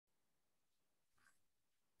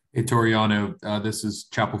Hey Toriano, this is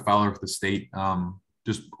Chapel Fowler with the state.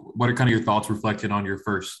 Just what are kind of your thoughts reflecting on your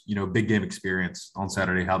first, big game experience on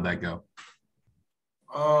Saturday? How'd that go?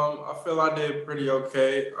 I feel I did pretty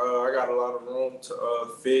okay. I got a lot of room to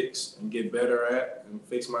fix and get better at and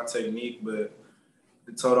fix my technique, but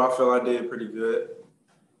in total, I feel I did pretty good.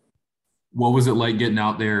 What was it like getting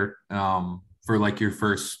out there for like your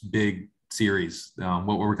first big series?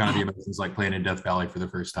 What were kind of the emotions like playing in Death Valley for the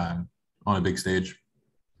first time on a big stage?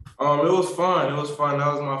 It was fun. It was fun.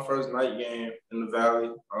 That was my first night game in the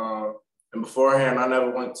Valley. And beforehand, I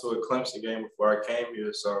never went to a Clemson game before I came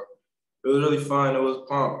here, so it was really fun. It was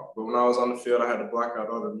pumped. But when I was on the field, I had to block out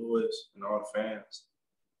all the noise and all the fans.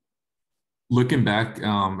 Looking back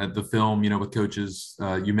at the film, with coaches,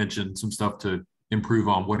 you mentioned some stuff to improve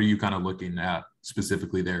on. What are you kind of looking at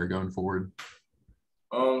specifically there going forward?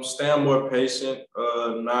 Staying more patient,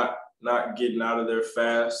 not getting out of there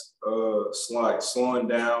fast, like slowing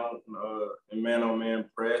down in man-on-man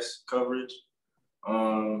press coverage,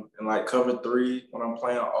 and like cover three when I'm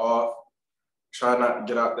playing off. Try not to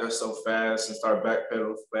get out there so fast and start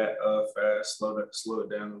backpedaling fast. Slow it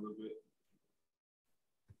down a little bit.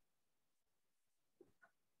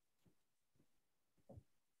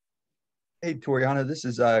 Hey, Toriano, this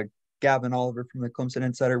is Gavin Oliver from the Clemson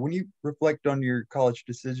Insider. When you reflect on your college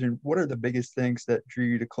decision, what are the biggest things that drew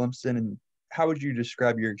you to Clemson, and how would you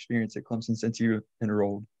describe your experience at Clemson since you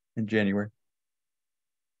enrolled in January?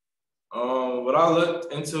 What I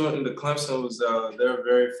looked into in the Clemson was they're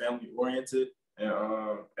very family oriented,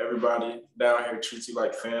 and everybody down here treats you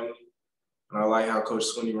like family. And I like how Coach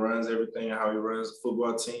Sweeney runs everything, and how he runs the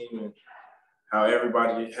football team, and how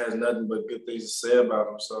everybody has nothing but good things to say about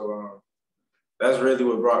him. So that's really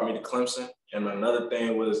what brought me to Clemson. And another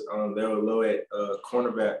thing was they were low at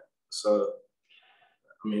cornerback. So,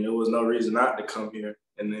 I mean, there was no reason not to come here.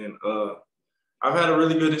 And then I've had a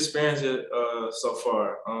really good experience here, so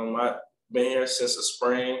far. I've been here since the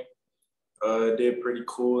spring. Did pretty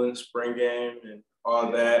cool in the spring game and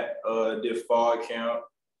all that. Did fall camp.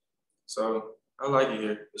 So I like it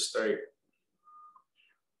here. It's straight.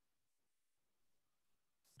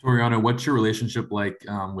 Toriano, what's your relationship like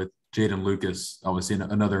with Jeadyn Lukus? Obviously,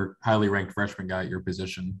 another highly ranked freshman guy at your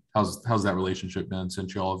position. How's that relationship been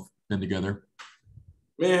since y'all have been together?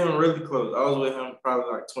 Me and him really close. I was with him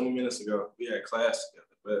probably like 20 minutes ago. We had class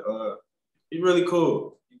together, but he's really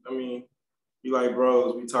cool. I mean, we like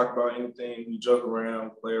bros. We talk about anything. We joke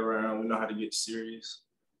around, play around. We know how to get serious.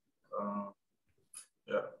 Um,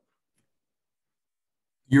 yeah.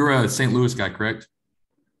 You're a St. Louis guy, correct?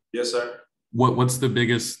 Yes, sir. What's the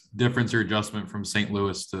biggest difference or adjustment from St.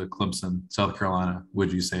 Louis to Clemson, South Carolina?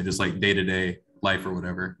 Would you say just like day to day life or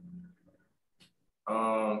whatever?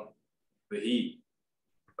 Um, the heat.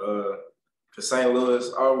 Cause St.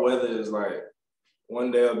 Louis, our weather is like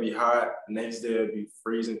one day it'll be hot, next day it'll be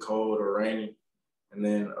freezing cold or rainy, and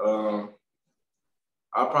then I'll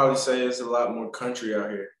probably say it's a lot more country out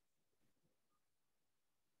here.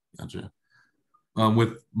 Gotcha.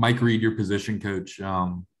 With Mike Reed, your position coach,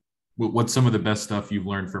 what's some of the best stuff you've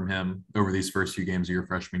learned from him over these first few games of your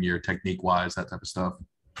freshman year, technique wise, that type of stuff?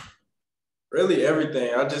 Really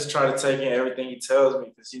everything. I just try to take in everything he tells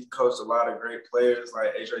me because he's coached a lot of great players like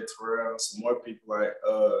AJ Terrell and some more people like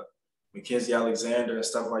Mackenzie Alexander and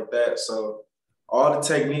stuff like that. So all the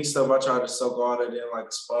technique stuff, I try to soak all that in like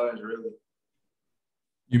a sponge, really.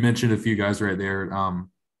 You mentioned a few guys right there.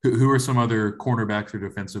 Who are some other cornerbacks or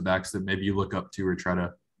defensive backs that maybe you look up to or try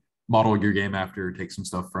to model your game after or take some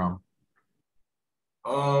stuff from?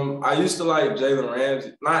 I used to like Jalen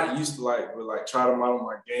Ramsey. Not used to like, but like try to model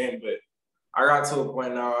my game. But I got to a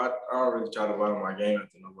point now I don't really try to model my game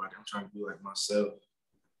after nobody. I'm trying to be like myself.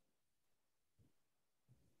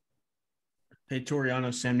 Hey,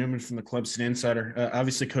 Toriano, Sam Newman from the Clemson Insider.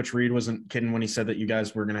 Obviously, Coach Reed wasn't kidding when he said that you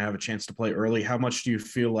guys were going to have a chance to play early. How much do you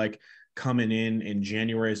feel like coming in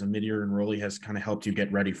January as a mid-year enrollee has kind of helped you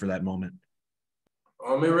get ready for that moment?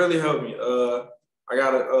 It really helped me. I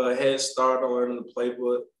got a head start on learning the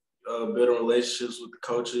playbook, building relationships with the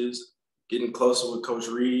coaches, getting closer with Coach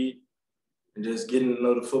Reed, and just getting to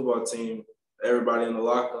know the football team, everybody in the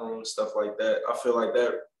locker room and stuff like that. I feel like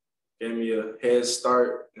that gave me a head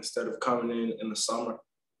start instead of coming in the summer.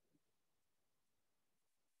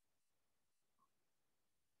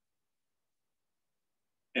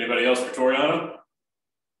 Anybody else for Toriano?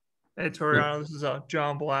 Hey, Toriano, this is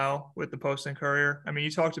John Blau with the Post and Courier. I mean, you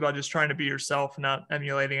talked about just trying to be yourself, not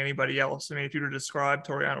emulating anybody else. I mean, if you were to describe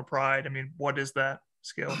Toriano Pride, I mean, what is that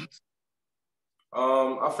skill?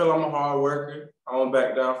 I feel I'm a hard worker. I don't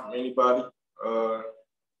back down from anybody. And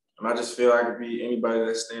I just feel I could beat anybody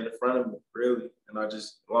that stand in front of me, really. And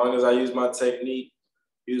as long as I use my technique,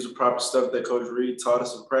 use the proper stuff that Coach Reed taught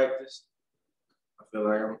us in practice, I feel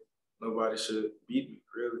like nobody should beat me,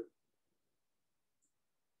 really.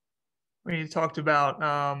 When you talked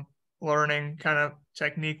about learning kind of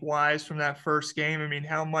technique-wise from that first game, I mean,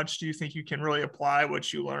 how much do you think you can really apply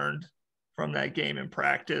what you learned from that game in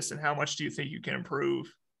practice, and how much do you think you can improve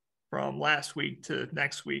from last week to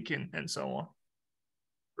next week and so on?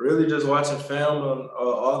 Really just watching film on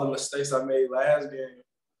all the mistakes I made last game,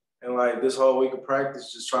 and like this whole week of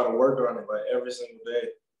practice, just try to work on it like every single day,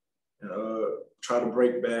 and try to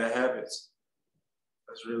break bad habits.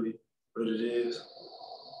 That's really what it is.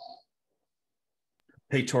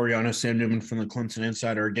 Hey, Toriano, Sam Newman from the Clemson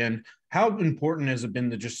Insider again. How important has it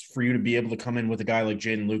been to just for you to be able to come in with a guy like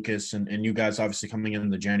Jeadyn Lukus and you guys obviously coming in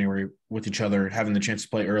the January with each other, having the chance to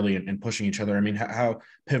play early and pushing each other? I mean, how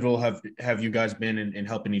pivotal have you guys been in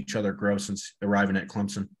helping each other grow since arriving at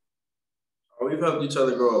Clemson? We've helped each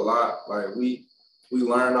other grow a lot. Like we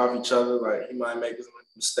learn off each other. Like he might make a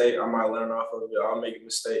mistake, I might learn off of it. I'll make a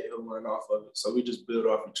mistake, he'll learn off of it. So we just build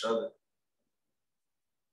off each other.